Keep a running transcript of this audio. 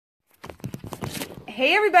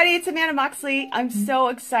Hey everybody, it's Amanda Moxley. I'm so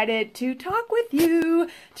excited to talk with you.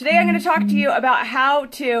 Today I'm going to talk to you about how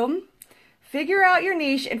to figure out your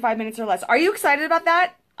niche in 5 minutes or less. Are you excited about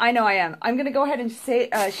that? I know I am. I'm going to go ahead and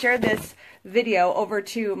share this video over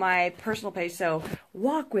to my personal page, so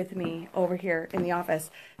walk with me over here in the office.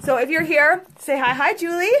 So if you're here, say hi. Hi,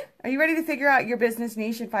 Julie. Are you ready to figure out your business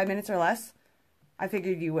niche in 5 minutes or less? I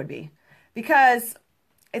figured you would be, because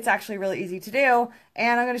it's actually really easy to do,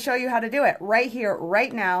 and I'm going to show you how to do it right here,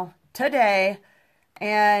 right now, today.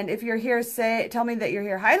 And if you're here, tell me that you're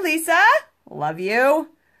here. Hi, Lisa. Love you.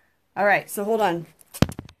 All right, so hold on.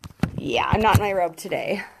 Yeah, I'm not in my robe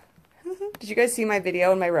today. Did you guys see my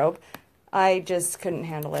video in my robe? I just couldn't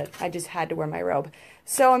handle it. I just had to wear my robe.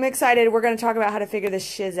 So I'm excited. We're going to talk about how to figure this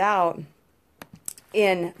shiz out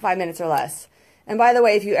in 5 minutes or less. And by the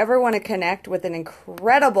way, if you ever want to connect with an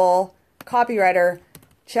incredible copywriter,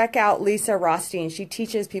 check out Lisa Rothstein. She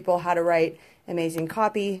teaches people how to write amazing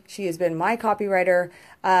copy. She has been my copywriter.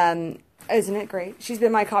 Isn't it great? She's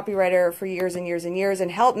been my copywriter for years and years and years and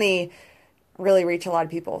helped me really reach a lot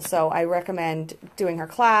of people. So I recommend doing her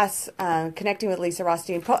class, connecting with Lisa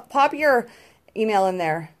Rothstein. Pop your email in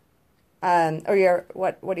there, or your,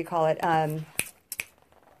 what do you call it?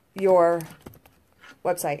 Your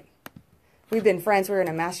website. We've been friends. We're in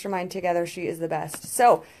a mastermind together. She is the best.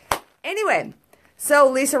 So anyway, so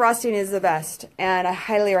Lisa Rothstein is the best, and I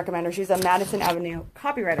highly recommend her. She's a Madison Avenue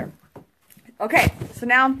copywriter. Okay, so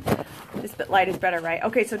now this light is better, right?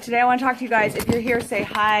 Okay, so today I want to talk to you guys. If you're here, say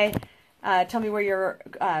hi. Tell me where you're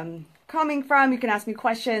coming from. You can ask me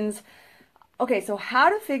questions. Okay, so how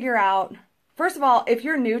to figure out, first of all, if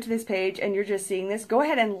you're new to this page and you're just seeing this, go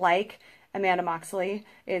ahead and like Amanda Moxley.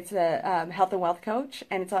 It's a health and wealth coach,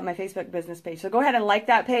 and it's on my Facebook business page. So go ahead and like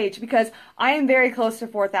that page, because I am very close to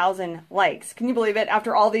 4,000 likes. Can you believe it?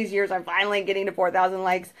 After all these years, I'm finally getting to 4,000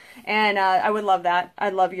 likes, and I would love that.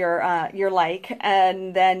 I'd love your like,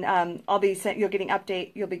 and then I'll be you'll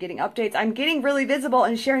be getting updates. I'm getting really visible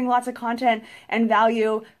and sharing lots of content and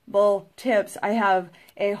valuable tips. I have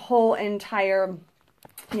a whole entire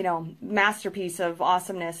masterpiece of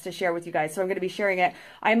awesomeness to share with you guys. So I'm going to be sharing it.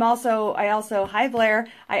 hi Blair.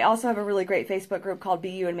 I also have a really great Facebook group called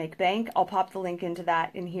Be You and Make Bank. I'll pop the link into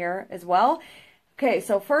that in here as well. Okay,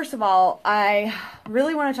 so first of all, I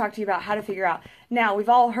really want to talk to you about how to figure out. Now, we've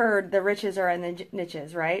all heard the riches are in the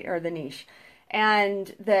niches, right? Or the niche.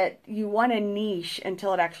 And that you want a niche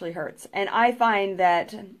until it actually hurts. And I find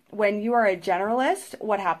that when you are a generalist,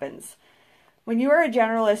 what happens? When you are a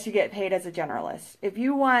generalist, you get paid as a generalist. If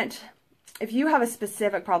you have a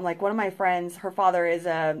specific problem, like one of my friends, her father is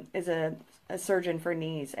a surgeon for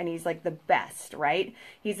knees, and he's like the best, right?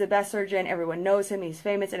 He's the best surgeon. Everyone knows him. He's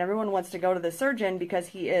famous, and everyone wants to go to the surgeon because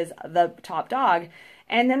he is the top dog.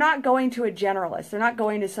 And they're not going to a generalist. They're not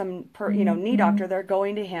going to some knee doctor. They're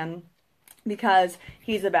going to him because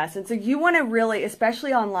he's the best. And so you want to really,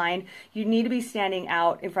 especially online, you need to be standing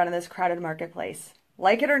out in front of this crowded marketplace.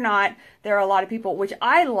 Like it or not, there are a lot of people, which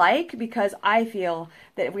I like, because I feel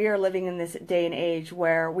that we are living in this day and age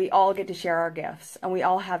where we all get to share our gifts, and we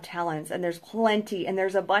all have talents, and there's plenty, and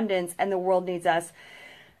there's abundance, and the world needs us.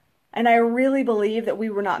 And I really believe that we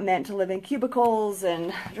were not meant to live in cubicles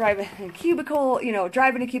and drive in a cubicle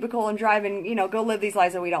and go live these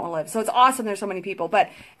lives that we don't want to live. So it's awesome there's so many people, but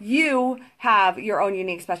you have your own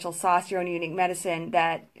unique special sauce, your own unique medicine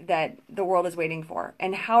that the world is waiting for.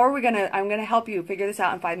 And how are we I'm going to help you figure this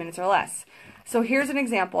out in 5 minutes or less. So here's an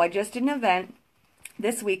example. I just did an event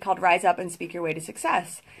this week called Rise Up and Speak Your Way to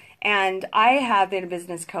Success. And I have been a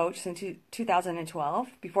business coach since 2012.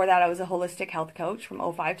 Before that, I was a holistic health coach from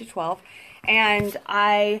 05 to 12. And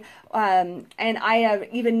I have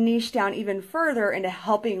even niched down even further into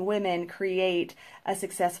helping women create a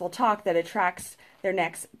successful talk that attracts their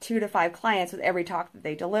next 2 to 5 clients with every talk that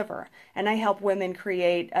they deliver. And I help women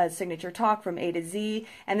create a signature talk from A to Z,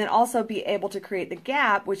 and then also be able to create the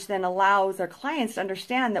gap, which then allows their clients to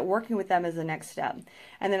understand that working with them is the next step.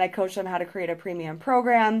 And then I coach them how to create a premium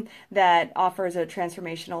program that offers a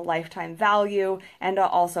transformational lifetime value, and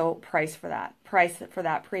also price for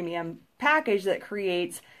that premium package that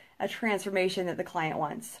creates a transformation that the client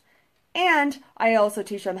wants. And I also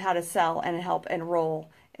teach them how to sell and help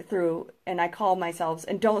enroll through, and I call myself,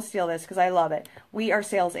 and don't steal this because I love it, we are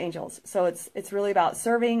sales angels. So it's really about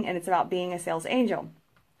serving, and it's about being a sales angel.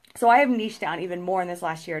 So I have niched down even more in this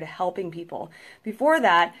last year to helping people. Before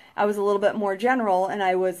that, I was a little bit more general, and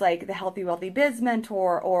I was like the Healthy Wealthy Biz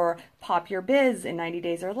Mentor, or Pop Your Biz in 90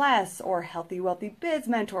 Days or Less, or Healthy Wealthy Biz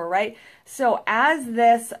Mentor, right? So as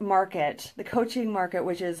this market, the coaching market,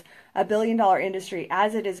 which is a $1 billion industry,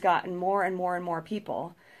 as it has gotten more and more and more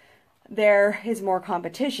people, there is more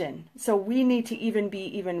competition. So we need to even be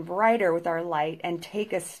even brighter with our light and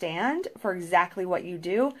take a stand for exactly what you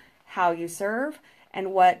do, how you serve,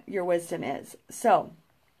 and what your wisdom is. So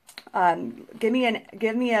give me a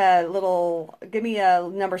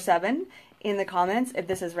number 7 in the comments if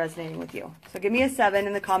this is resonating with you. So give me a 7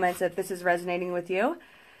 in the comments if this is resonating with you.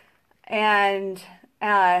 And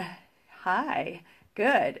hi,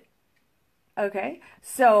 good. Okay,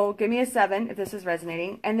 so give me a 7 if this is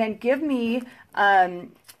resonating, and then give me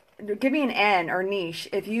an N or niche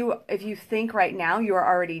if you think right now you are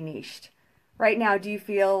already niched. Right now, do you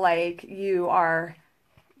feel like you are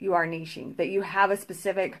niching, that you have a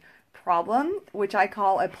specific problem, which I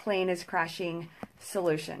call a plane is crashing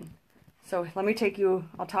solution? So let me take you,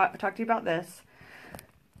 I'll talk to you about this.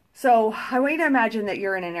 So I want you to imagine that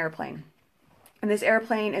you're in an airplane. And this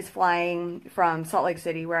airplane is flying from Salt Lake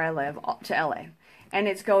City, where I live, to LA. And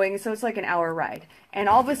it's going, so it's like an hour ride. And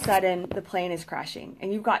all of a sudden, the plane is crashing.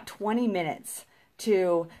 And you've got 20 minutes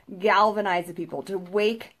to galvanize the people, to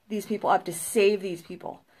wake these people up, to save these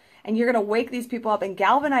people. And you're going to wake these people up and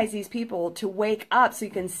galvanize these people to wake up so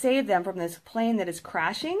you can save them from this plane that is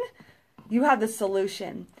crashing. You have the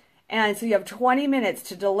solution. And so you have 20 minutes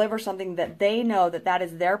to deliver something that they know that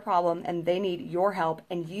is their problem and they need your help.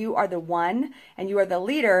 And you are the one, and you are the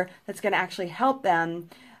leader that's going to actually help them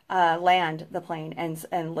land the plane and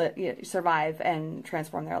survive and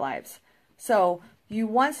transform their lives. So you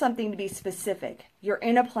want something to be specific. You're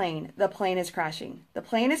in a plane. The plane is crashing. The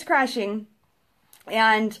plane is crashing,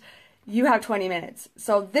 and you have 20 minutes.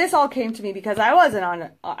 So this all came to me because I was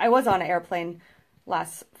on an airplane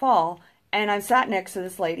last fall. And I sat next to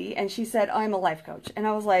this lady, and she said, I'm a life coach. And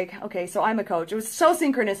I was like, okay, so I'm a coach. It was so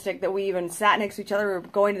synchronistic that we even sat next to each other. We were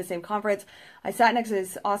going to the same conference. I sat next to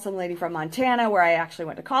this awesome lady from Montana, where I actually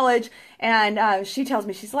went to college. And she tells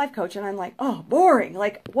me she's a life coach. And I'm like, oh, boring.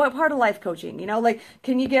 Like, what part of life coaching? You know, like,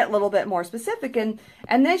 can you get a little bit more specific? And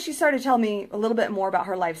then she started telling me a little bit more about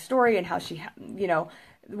her life story and how she, you know,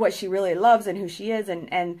 what she really loves and who she is.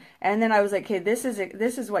 And then I was like, okay, this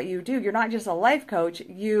is what you do. You're not just a life coach.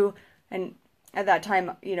 And at that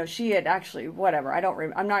time, you know, she had actually, whatever, I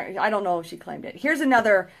don't know if she claimed it. Here's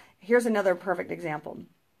another perfect example.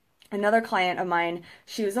 Another client of mine,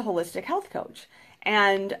 she was a holistic health coach.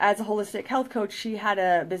 And as a holistic health coach, she had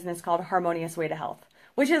a business called Harmonious Way to Health,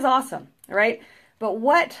 which is awesome, right?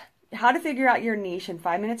 But how to figure out your niche in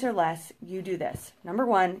 5 minutes or less, you do this. Number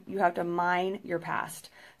 1, you have to mine your past.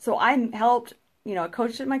 So I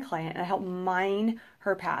coached my client, and I helped mine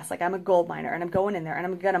her past. Like, I'm a gold miner, and I'm going in there and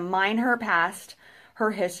I'm going to mine her past, her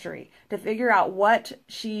history, to figure out what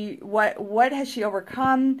has she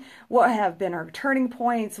overcome, what have been her turning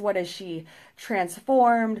points, what has she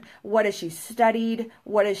transformed, what has she studied,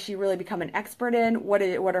 what has she really become an expert in, what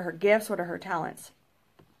are her gifts, what are her talents.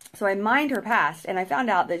 So I mined her past, and I found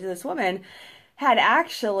out that this woman had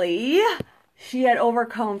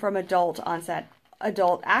overcome from adult onset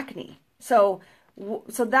adult acne. So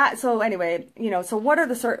anyway, you know, so what are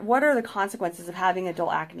the consequences of having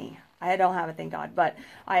adult acne? I don't have it, thank God, but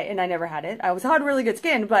I never had it. I had really good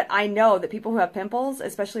skin, but I know that people who have pimples,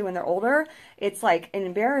 especially when they're older, it's like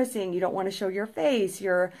embarrassing. You don't want to show your face.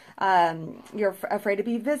 You're afraid to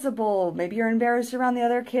be visible. Maybe you're embarrassed around the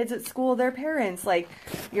other kids at school, their parents. Like,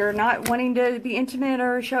 you're not wanting to be intimate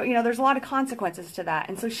or show, you know, there's a lot of consequences to that.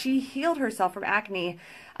 And so she healed herself from acne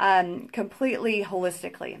completely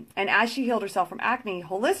holistically. And as she healed herself from acne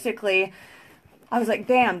holistically, I was like,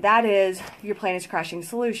 damn, that is your plane is crashing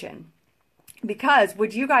solution. Because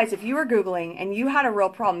would you guys, if you were Googling and you had a real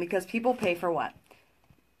problem, because people pay for what?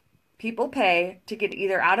 People pay to get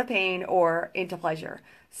either out of pain or into pleasure.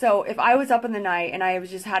 So if I was up in the night and I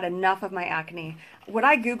was just had enough of my acne, would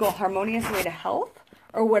I Google Harmonious Way to Health?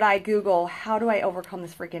 Or would I Google, how do I overcome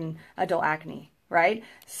this freaking adult acne? Right?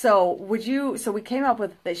 So we came up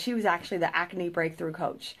with that she was actually the acne breakthrough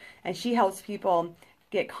coach. And she helps people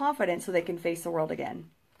get confident so they can face the world again.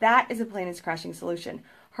 That is a plane is crashing solution.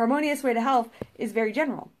 Harmonious Way to Health is very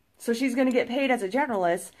general. So she's going to get paid as a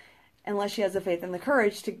generalist unless she has the faith and the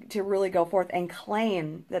courage to really go forth and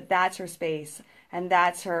claim that that's her space and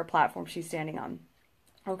that's her platform she's standing on.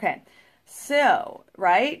 Okay, so,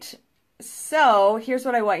 right? So here's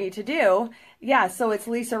what I want you to do. Yeah, so it's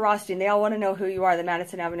Lisa Rothstein. They all want to know who you are, the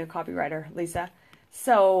Madison Avenue copywriter, Lisa.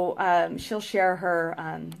 So she'll share her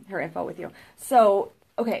info with you. So,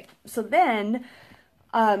 okay, so then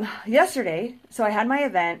Yesterday, so I had my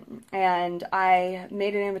event and I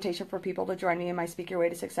made an invitation for people to join me in my Speak Your Way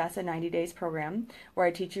to Success in 90 Days program, where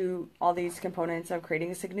I teach you all these components of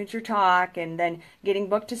creating a signature talk and then getting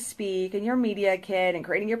booked to speak and your media kit and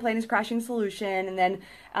creating your plane is crashing solution and then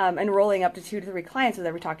enrolling up to 2 to 3 clients with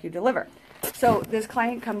every talk you deliver. So this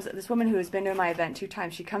woman who has been to my event 2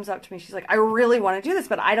 times, she comes up to me, she's like, I really want to do this,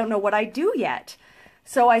 but I don't know what I do yet.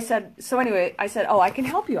 So anyway, I said, oh, I can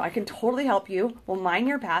help you. I can totally help you. We'll mine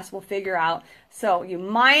your past. We'll figure out. So you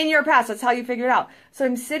mine your past. That's how you figure it out. So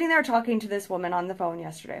I'm sitting there talking to this woman on the phone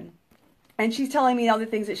yesterday. And she's telling me all the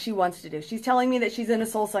things that she wants to do. She's telling me that she's in a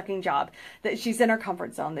soul-sucking job, that she's in her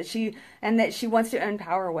comfort zone, that she wants to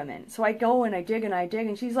empower women. So I go and I dig,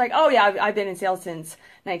 and she's like, oh yeah, I've been in sales since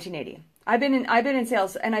 1980. I've been in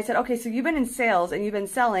sales. And I said, okay, so you've been in sales and you've been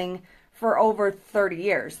selling for over 30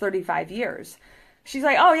 years, 35 years. She's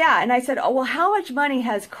like, oh yeah. And I said, oh, well, how much money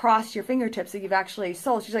has crossed your fingertips that you've actually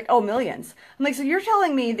sold? She's like, oh, millions. I'm like, so you're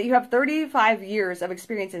telling me that you have 35 years of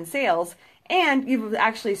experience in sales and you've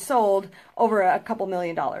actually sold over a couple $1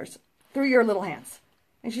 million through your little hands.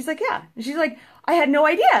 And she's like, yeah. And she's like, I had no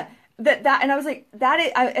idea that, and I was like,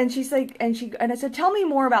 and she's like, and I said, tell me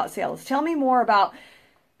more about sales. Tell me more about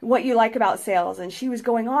what you like about sales. And she was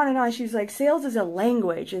going on and on. She was like, sales is a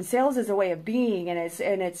language and sales is a way of being. And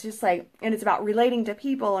it's just like, and it's about relating to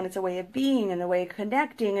people and it's a way of being and a way of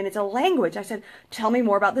connecting and it's a language. I said, tell me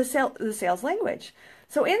more about the sales language.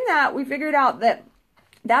 So in that, we figured out that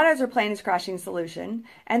is her plane is crashing solution.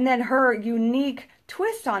 And then her unique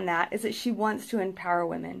twist on that is that she wants to empower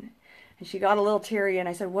women. And she got a little teary and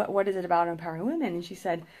I said, what is it about empowering women? And she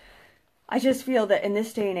said, I just feel that in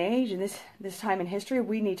this day and age, in this time in history,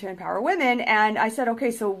 we need to empower women. And I said, okay,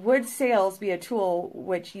 so would sales be a tool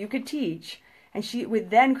which you could teach? And she would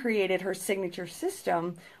then created her signature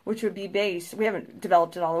system, which would be based. We haven't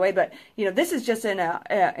developed it all the way, but this is just in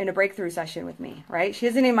a breakthrough session with me, right? She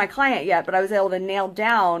isn't even my client yet, but I was able to nail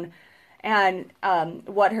down and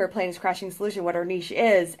what her plane is crashing solution, what her niche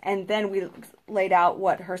is, and then we laid out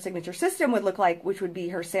what her signature system would look like, which would be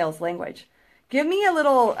her sales language. Give me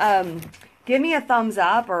a thumbs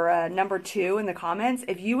up or a number 2 in the comments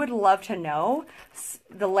if you would love to know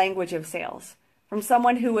the language of sales from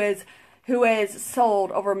someone who is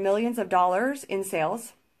sold over millions of dollars in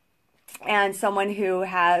sales and someone who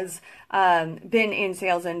has been in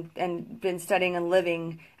sales and been studying and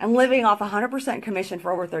living off 100% commission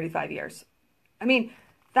for over 35 years. I mean,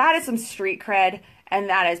 that is some street cred and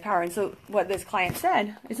that is power. And so what this client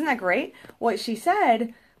said, isn't that great? What she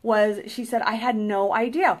said was, she said, I had no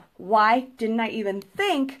idea. Why didn't I even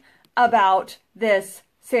think about this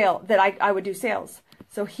sale, that I would do sales?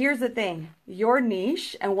 So here's the thing. Your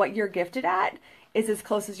niche and what you're gifted at is as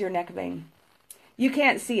close as your neck vein. You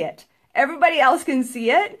can't see it. Everybody else can see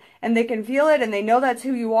it and they can feel it and they know that's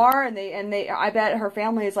who you are and they I bet her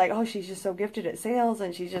family is like, oh, she's just so gifted at sales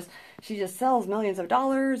and she just sells millions of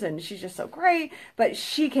dollars and she's just so great, but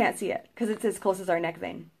she can't see it because it's as close as our neck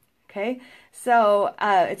vein. Okay, so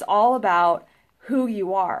it's all about who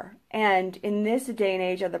you are. And in this day and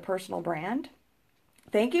age of the personal brand,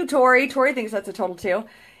 thank you, Tori. Tori thinks that's a total 2.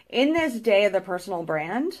 In this day of the personal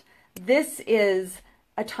brand, this is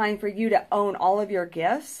a time for you to own all of your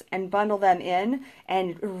gifts and bundle them in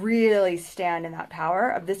and really stand in that power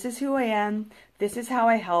of this is who I am, this is how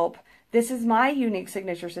I help, this is my unique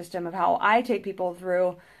signature system of how I take people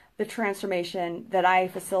through the transformation that I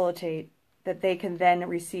facilitate, that they can then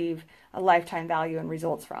receive a lifetime value and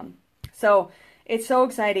results from. So it's so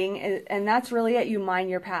exciting, and that's really it. You mine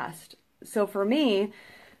your past. So for me,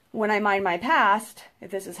 when I mine my past, if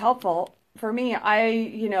this is helpful, for me,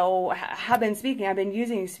 I, have been speaking. I've been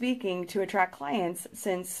using speaking to attract clients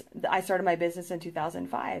since I started my business in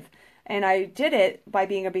 2005. And I did it by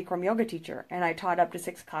being a Bikram yoga teacher. And I taught up to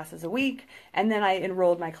 6 classes a week. And then I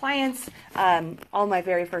enrolled my clients, all my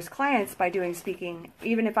very first clients, by doing speaking.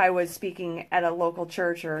 Even if I was speaking at a local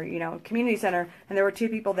church or, community center, and there were 2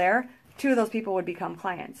 people there, 2 of those people would become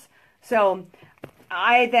clients. So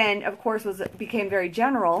I then, of course, became very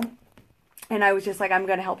general. And I was just like, I'm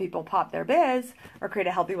going to help people pop their biz or create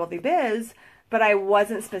a healthy, wealthy biz. But I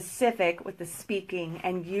wasn't specific with the speaking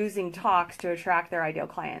and using talks to attract their ideal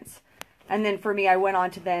clients. And then for me, I went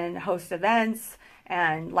on to then host events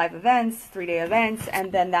and live events, 3-day events.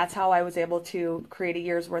 And then that's how I was able to create a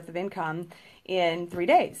year's worth of income in 3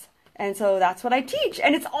 days. And so that's what I teach.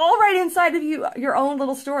 And it's all right inside of you, your own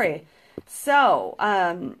little story. So,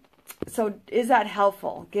 so is that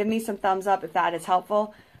helpful? Give me some thumbs up if that is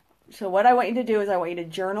helpful. So what I want you to do is I want you to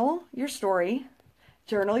journal your story,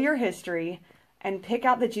 journal your history, and pick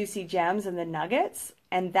out the juicy gems and the nuggets.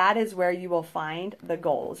 And that is where you will find the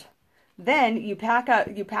gold. Then you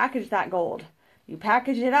package that gold. You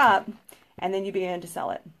package it up, and then you begin to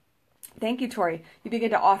sell it. Thank you, Tori. You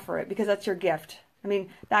begin to offer it because that's your gift. I mean,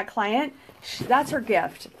 that client, that's her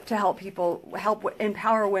gift to help people,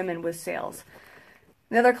 empower women with sales.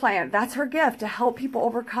 Another client, that's her gift to help people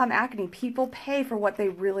overcome acne. People pay for what they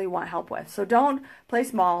really want help with. So don't play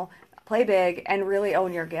small, play big, and really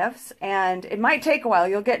own your gifts. And it might take a while.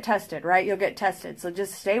 You'll get tested, right? You'll get tested. So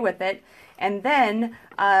just stay with it. And then,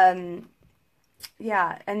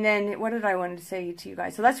 yeah, and then what did I want to say to you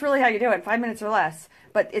guys? So that's really how you do it, 5 minutes or less.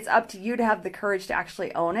 But it's up to you to have the courage to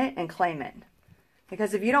actually own it and claim it.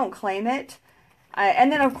 Because if you don't claim it,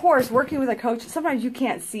 and then of course, working with a coach, sometimes you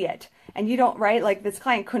can't see it. And you don't, right? Like this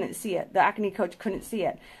client couldn't see it. The acne coach couldn't see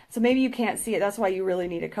it. So maybe you can't see it. That's why you really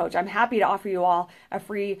need a coach. I'm happy to offer you all a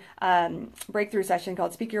free breakthrough session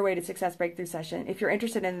called Speak Your Way to Success Breakthrough Session. If you're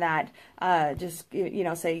interested in that, just,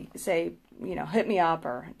 say, hit me up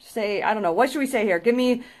or say, I don't know, what should we say here? Give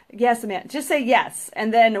me, yes, man. Just say yes.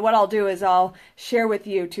 And then what I'll do is I'll share with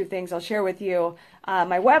you two things. I'll share with you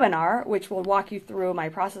my webinar, which will walk you through my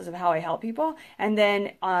process of how I help people. And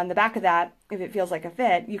then on the back of that, if it feels like a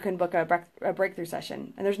fit, you can book a breakthrough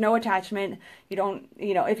session. And there's no attachment. You don't,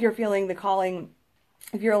 if you're feeling the calling,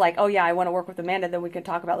 if you're like, oh yeah, I want to work with Amanda, then we can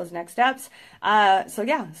talk about those next steps.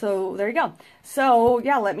 So there you go. So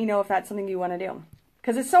yeah, let me know if that's something you want to do.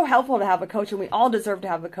 Because it's so helpful to have a coach, and we all deserve to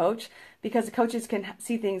have a coach, because the coaches can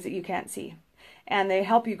see things that you can't see. And they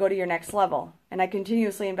help you go to your next level. And I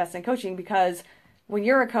continuously invest in coaching because when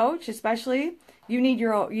you're a coach, especially, you need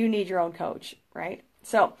your own coach, right?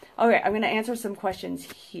 So, okay, I'm going to answer some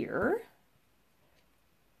questions here.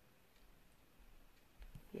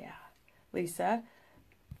 Yeah. Lisa,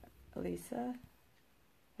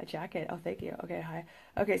 a jacket. Oh, thank you. Okay, hi.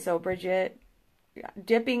 Okay, so Bridget,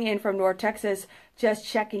 dipping in from North Texas, just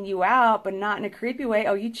checking you out, but not in a creepy way.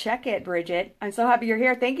 Oh, you check it, Bridget. I'm so happy you're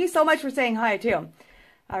here. Thank you so much for saying hi, too.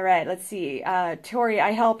 All right, let's see. Tori,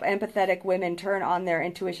 I help empathetic women turn on their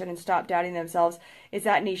intuition and stop doubting themselves. Is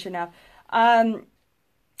that niche enough?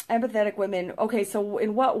 Empathetic women. Okay, so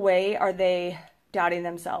in what way are they doubting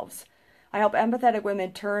themselves? I help empathetic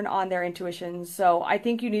women turn on their intuition. So I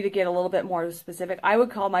think you need to get a little bit more specific. I would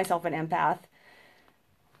call myself an empath.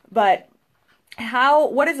 But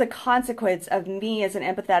what is the consequence of me as an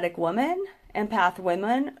empathetic woman, empath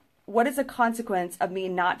woman? What is the consequence of me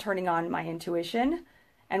not turning on my intuition?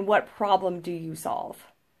 And what problem do you solve?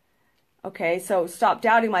 Okay, so stop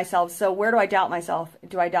doubting myself. So where do I doubt myself?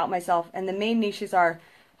 Do I doubt myself? And the main niches are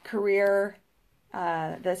career.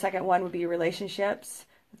 The second one would be relationships.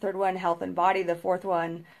 The third one, health and body. The fourth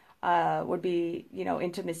one would be,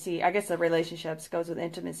 intimacy. I guess the relationships goes with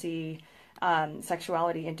intimacy,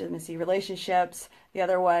 sexuality, intimacy, relationships. The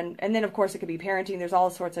other one, and then of course it could be parenting. There's all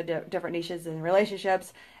sorts of different niches in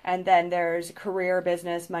relationships. And then there's career,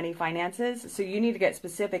 business, money, finances. So you need to get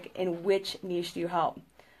specific in which niche do you help.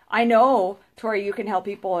 I know, Tori, you can help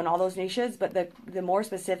people in all those niches, but the more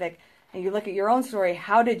specific, and you look at your own story,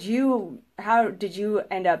 how did you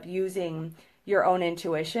end up using your own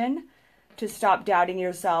intuition to stop doubting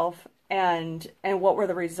yourself, and what were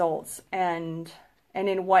the results, and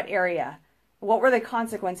in what area? What were the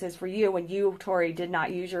consequences for you when you, Tori, did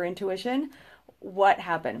not use your intuition? What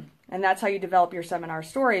happened? And that's how you develop your seminar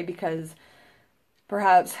story, because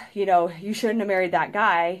perhaps, you shouldn't have married that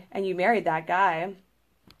guy, and you married that guy,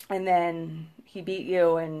 and then he beat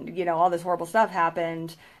you, and, all this horrible stuff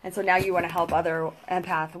happened. And so now you want to help other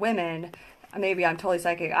empath women. Maybe I'm totally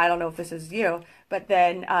psychic. I don't know if this is you, but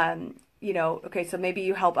then, okay, so maybe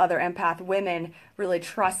you help other empath women really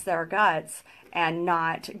trust their guts and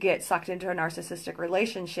not get sucked into a narcissistic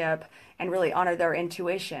relationship, and really honor their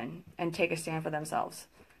intuition and take a stand for themselves.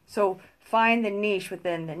 So find the niche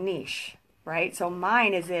within the niche, right? So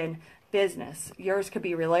mine is in business. Yours could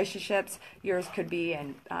be relationships. Yours could be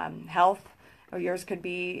in health, or yours could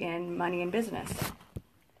be in money and business.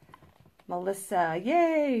 Melissa,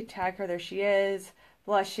 yay, tag her, there she is.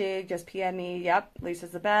 Blushing, just PM me. Yep,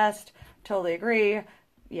 Lisa's the best. Totally agree.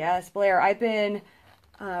 Yes, Blair, I've been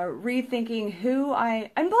rethinking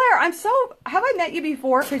and Blair, have I met you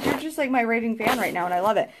before? Because you're just like my raving fan right now, and I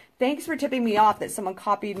love it. Thanks for tipping me off that someone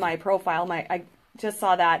copied my profile. I just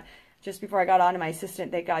saw that just before I got on, and my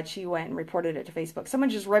assistant, thank God, she went and reported it to Facebook.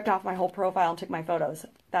 Someone just ripped off my whole profile and took my photos.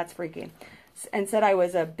 That's freaky. And said I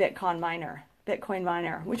was a Bitcoin miner. Bitcoin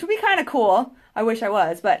miner, which would be kind of cool. I wish I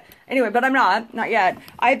was, but anyway, but I'm not yet.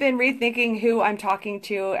 I've been rethinking who I'm talking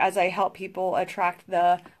to as I help people attract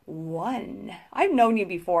the one. I've known you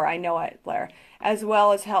before, I know it, Blair, as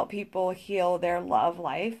well as help people heal their love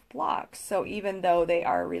life blocks. So even though they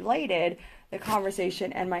are related, the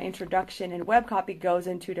conversation and my introduction and web copy goes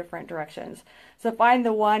in two different directions. So find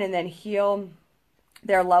the one and then heal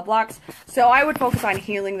their love blocks. So I would focus on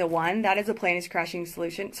healing the one. That is a plane is crashing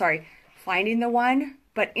solution. Sorry, finding the one.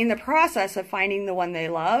 But in the process of finding the one they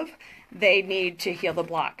love, they need to heal the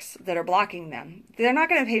blocks that are blocking them. They're not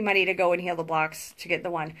going to pay money to go and heal the blocks to get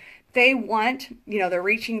the one. They want, they're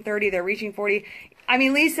reaching 30, they're reaching 40. I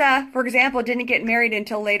mean, Lisa, for example, didn't get married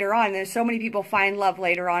until later on. There's so many people find love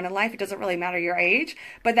later on in life. It doesn't really matter your age,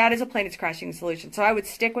 but that is a planet's crashing solution. So I would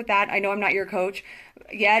stick with that. I know I'm not your coach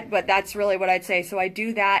yet, but that's really what I'd say. So I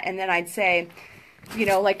do that. And then I'd say,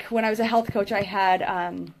 like when I was a health coach, I had,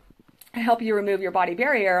 I help you remove your body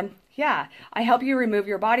barrier. Yeah, I help you remove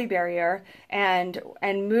your body barrier and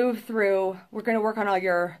move through. We're going to work on all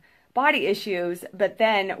your body issues, but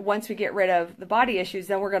then once we get rid of the body issues,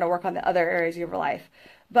 then we're going to work on the other areas of your life.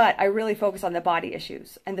 But I really focus on the body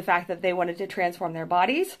issues and the fact that they wanted to transform their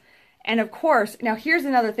bodies. And of course, now here's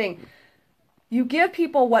another thing. You give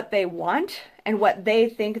people what they want and what they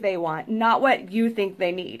think they want, not what you think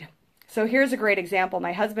they need. So here's a great example.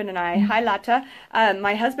 My husband and I, hi Lata,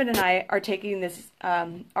 my husband and I are taking this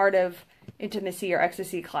art of intimacy or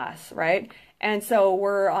ecstasy class, right? And so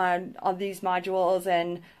we're on these modules,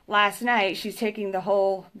 and last night she's taking the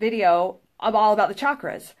whole video all about the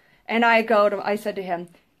chakras. And I said to him,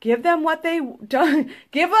 give them what they need,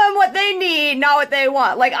 not what they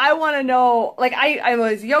want. Like, I want to know, like, I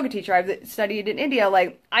was a yoga teacher. I've studied in India.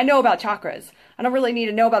 Like, I know about chakras. I don't really need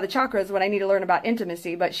to know about the chakras when I need to learn about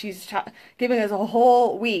intimacy, but she's giving us a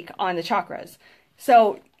whole week on the chakras.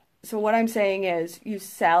 So what I'm saying is you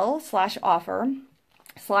sell / offer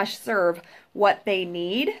 / serve what they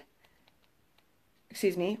need,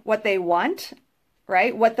 what they want,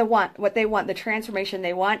 right? What they want, the transformation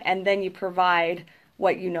they want, and then you provide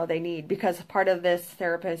what they need, because part of this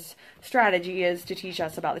therapist strategy is to teach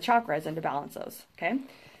us about the chakras and to balance those, okay?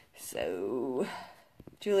 So,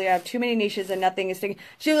 Julie, I have too many niches and nothing is sticking.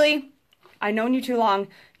 Julie, I've known you too long.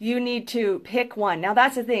 You need to pick one. Now,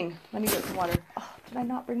 that's the thing. Let me get some water. Oh, did I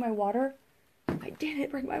not bring my water? I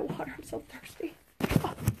didn't bring my water. I'm so thirsty.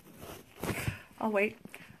 Oh. I'll wait.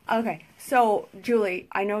 Okay, so Julie,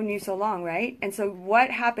 I've known you so long, right? And so what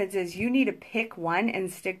happens is you need to pick one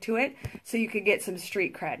and stick to it so you could get some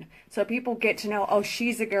street cred. So people get to know, oh,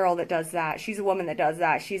 she's a girl that does that. She's a woman that does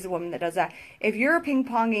that. She's a woman that does that. If you're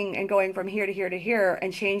ping-ponging and going from here to here to here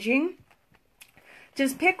and changing,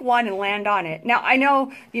 just pick one and land on it. Now, I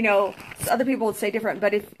know, other people would say different,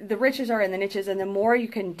 but if the riches are in the niches, and the more you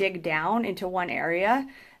can dig down into one area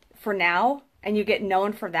for now, and you get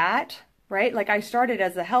known for that, right? Like I started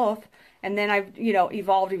as a health, and then I've,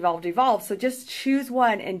 evolved. So just choose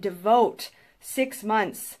one and devote 6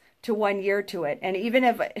 months to 1 year to it. And even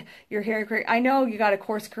if you're hearing, I know you got to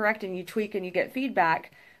course correct and you tweak and you get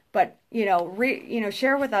feedback, but,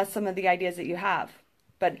 share with us some of the ideas that you have.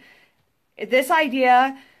 But this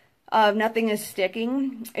idea of nothing is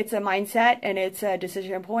sticking, it's a mindset and it's a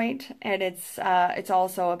decision point. And it's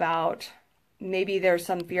also about maybe there's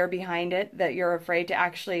some fear behind it that you're afraid to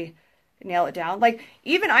actually nail it down. Like,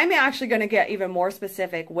 even I'm actually going to get even more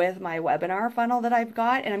specific with my webinar funnel that I've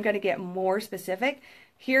got, and I'm going to get more specific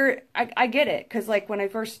here. I get it, because like when I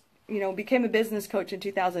first became a business coach in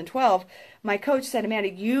 2012, my coach said,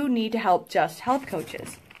 Amanda, you need to help just health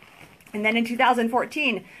coaches. And then in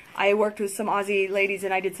 2014, I worked with some Aussie ladies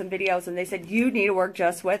and I did some videos, and they said, you need to work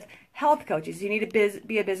just with health coaches. You need to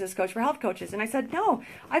be a business coach for health coaches. And I said, no,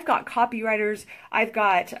 I've got copywriters. I've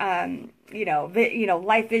got,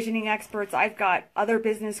 life visioning experts. I've got other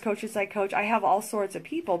business coaches I coach. I have all sorts of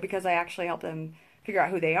people because I actually help them figure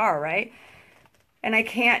out who they are, right? And I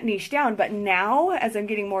can't niche down. But now, as I'm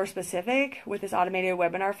getting more specific with this automated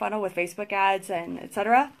webinar funnel with Facebook ads and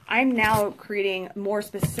etc., I'm now creating more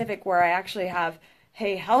specific where I actually have,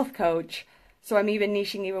 hey, health coach. So I'm even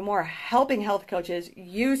niching even more, helping health coaches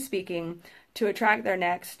use speaking to attract their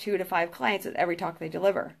next 2 to 5 clients with every talk they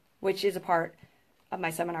deliver, which is a part of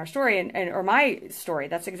my seminar story or my story.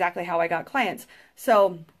 That's exactly how I got clients.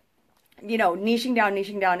 So, niching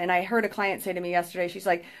down. And I heard a client say to me yesterday, she's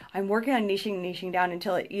like, I'm working on niching down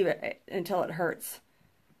until it hurts.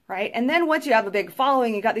 Right? And then once you have a big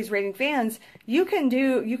following, you got these raving fans, you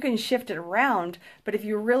can shift it around. But if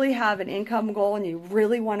you really have an income goal and you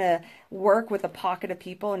really want to work with a pocket of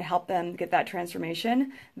people and help them get that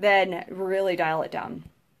transformation, then really dial it down.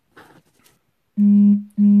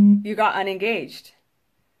 You got unengaged.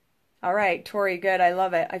 All right, Tori, good. I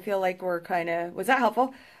love it. I feel like we're kind of, was that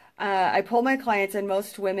helpful? I polled my clients and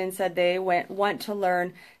most women said they want to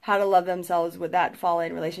learn how to love themselves with that fall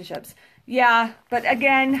in relationships. Yeah, but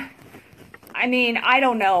again, I mean, I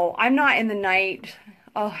don't know. I'm not in the night.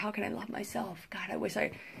 Oh, how can I love myself? God, I wish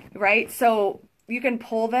I, right? So you can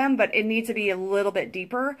pull them, but it needs to be a little bit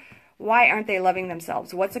deeper. Why aren't they loving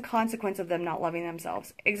themselves? What's the consequence of them not loving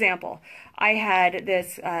themselves? Example, I had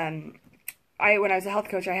this, when I was a health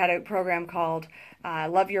coach, I had a program called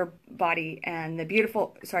Love Your Body and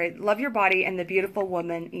the Love Your Body and the Beautiful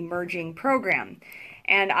Woman Emerging Program.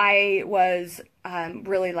 And I was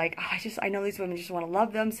really like, oh, I know these women just want to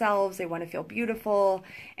love themselves. They want to feel beautiful.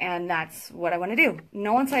 And that's what I want to do.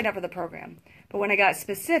 No one signed up for the program. But when I got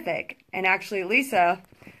specific, and actually Lisa,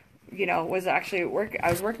 was actually I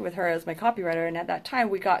was working with her as my copywriter. And at that time,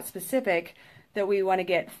 we got specific that we want to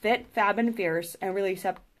get fit, fab, and fierce and release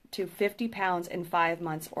up to 50 pounds in 5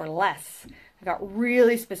 months or less. I got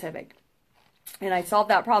really specific. And I solved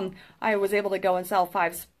that problem. I was able to go and sell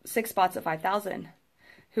 6 spots at 5,000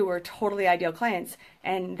 who were totally ideal clients.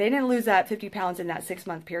 And they didn't lose that 50 pounds in that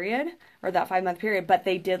 6-month period or that 5-month period, but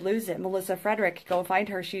they did lose it. Melissa Frederick, go find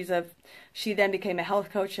her. She then became a health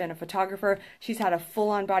coach and a photographer. She's had a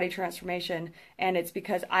full-on body transformation, and it's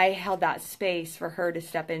because I held that space for her to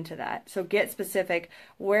step into that. So get specific.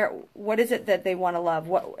 What is it that they want to love?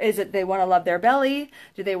 What is it they want to love? Their belly?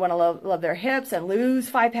 Do they want to love their hips and lose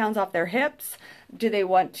 5 pounds off their hips? Do they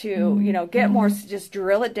want to, get more? Just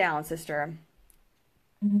drill it down, sister.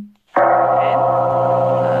 Okay.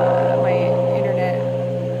 My internet.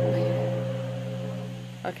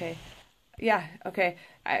 Okay. Yeah. Okay.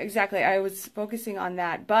 Exactly. I was focusing on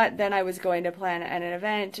that, but then I was going to plan an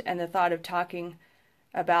event, and the thought of talking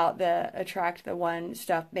about the Attract the One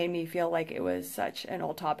stuff made me feel like it was such an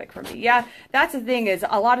old topic for me. Yeah. That's the thing is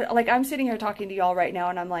a lot of, like, I'm sitting here talking to y'all right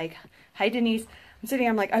now, and I'm like, hi, Denise.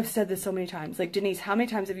 I'm like, I've said this so many times. Like, Denise, how many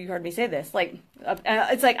times have you heard me say this? Like,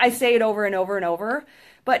 it's like I say it over and over and over.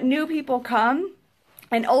 But new people come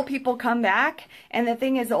and old people come back. And the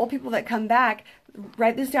thing is, the old people that come back,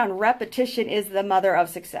 write this down, repetition is the mother of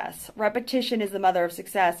success. Repetition is the mother of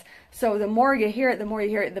success. So the more you hear it, the more you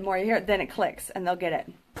hear it, the more you hear it, then it clicks and they'll get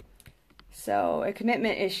it. So a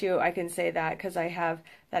commitment issue, I can say that because I have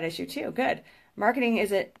that issue too. Good. Marketing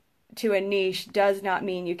isn't to a niche does not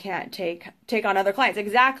mean you can't take on other clients.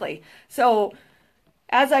 Exactly. So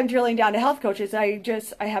as I'm drilling down to health coaches, I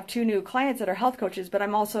have 2 new clients that are health coaches, but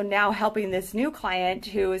I'm also now helping this new client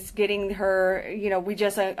who is getting her, we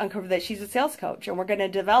just uncovered that she's a sales coach, and we're going to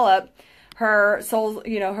develop her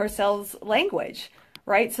her sales language,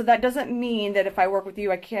 right? So that doesn't mean that if I work with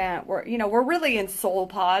you, I can't. We're really in soul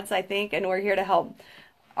pods, I think, and we're here to help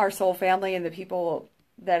our soul family and the people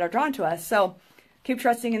that are drawn to us. So keep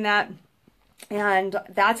trusting in that. And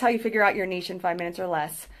that's how you figure out your niche in 5 minutes or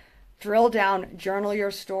less. Drill down, journal your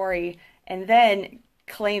story, and then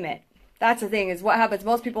claim it. That's the thing is what happens.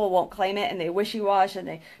 Most people won't claim it, and they wishy-wash, and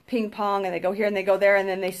they ping pong, and they go here and they go there, and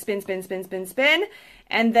then they spin.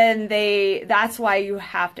 And then that's why you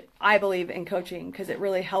have to, I believe in coaching, because it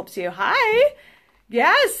really helps you. Hi.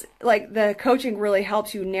 Yes. Like the coaching really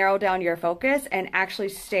helps you narrow down your focus and actually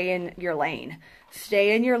stay in your lane.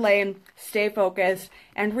 Stay in your lane, stay focused,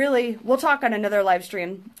 and really, we'll talk on another live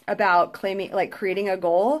stream about creating a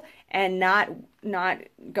goal and not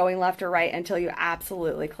going left or right until you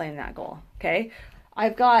absolutely claim that goal. Okay.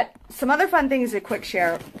 I've got some other fun things to quick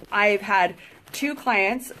share. I've had 2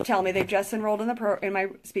 clients tell me they've just enrolled in my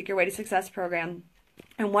Speak Your Way to Success program.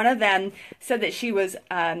 And one of them said that she was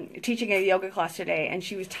teaching a yoga class today, and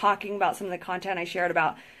she was talking about some of the content I shared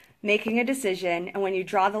about making a decision. And when you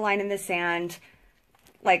draw the line in the sand,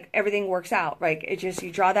 like everything works out, right? It just,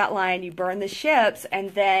 you draw that line, you burn the ships,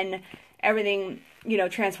 and then everything,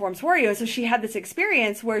 transforms for you. And so she had this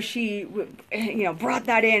experience where she, brought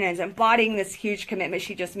that in as embodying this huge commitment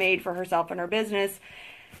she just made for herself and her business.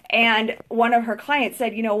 And one of her clients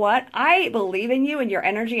said, you know what? I believe in you and your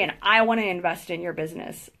energy, and I want to invest in your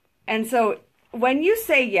business. And so when you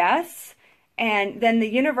say yes, and then the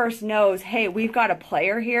universe knows, hey, we've got a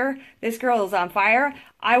player here. This girl is on fire.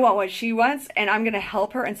 I want what she wants, and I'm going to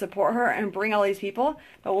help her and support her and bring all these people.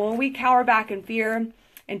 But when we cower back in fear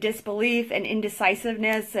and disbelief and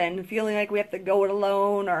indecisiveness and feeling like we have to go it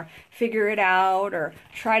alone or figure it out or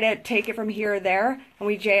try to take it from here or there, and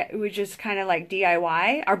we just kind of like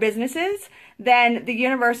DIY our businesses, then the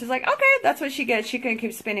universe is like, okay, that's what she gets. She can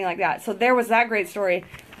keep spinning like that. So there was that great story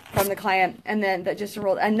from the client, and then that just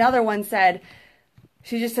enrolled. Another one said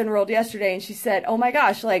she just enrolled yesterday, and she said, oh my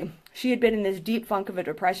gosh, like she had been in this deep funk of a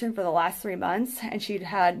depression for the last 3 months, and she'd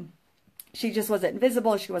had she just wasn't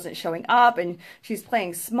visible. She wasn't showing up, and she's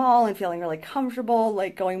playing small and feeling really comfortable,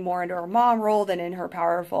 like going more into her mom role than in her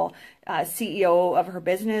powerful CEO of her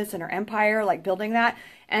business and her empire, like building that.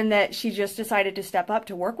 And that she just decided to step up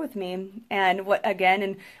to work with me. And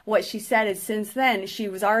what she said is since then, she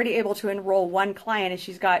was already able to enroll one client, and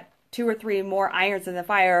she's got 2 or 3 more irons in the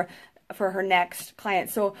fire for her next client.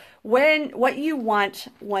 So what you want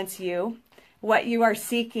wants you. What you are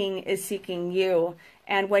seeking is seeking you.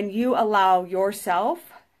 And when you allow yourself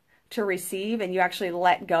to receive and you actually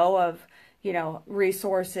let go of, you know,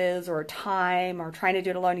 resources or time or trying to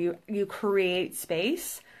do it alone, you create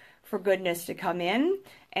space for goodness to come in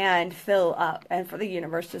and fill up and for the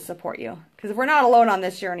universe to support you. Because we're not alone on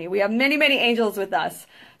this journey. We have many, many angels with us.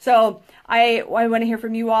 So I want to hear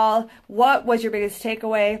from you all. What was your biggest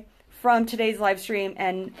takeaway from today's live stream?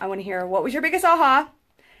 And I want to hear, what was your biggest aha?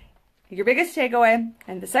 Your biggest takeaway.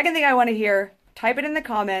 And the second thing I want to hear, type it in the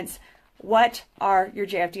comments. What are your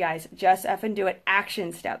JFDIs? Just effing do it.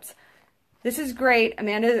 Action steps. This is great.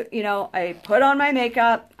 Amanda, you know, I put on my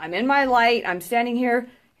makeup. I'm in my light. I'm standing here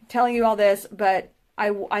telling you all this, but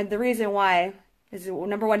the reason why is,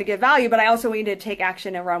 number one, to give value, but I also want you to take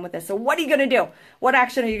action and run with this. So what are you going to do? What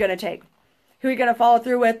action are you going to take? Who are you going to follow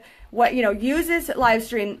through with? What, you know, use this live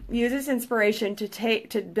stream, use this inspiration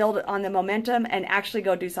to build on the momentum and actually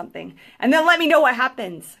go do something. And then let me know what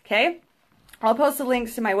happens. Okay. I'll post the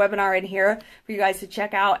links to my webinar in here for you guys to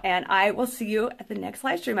check out, and I will see you at the next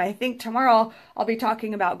live stream. I think tomorrow I'll be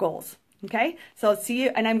talking about goals. Okay, so I'll see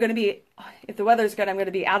you, and I'm going to be, if the weather's good, I'm going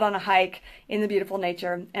to be out on a hike in the beautiful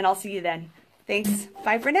nature, and I'll see you then. Thanks.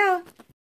 Bye for now.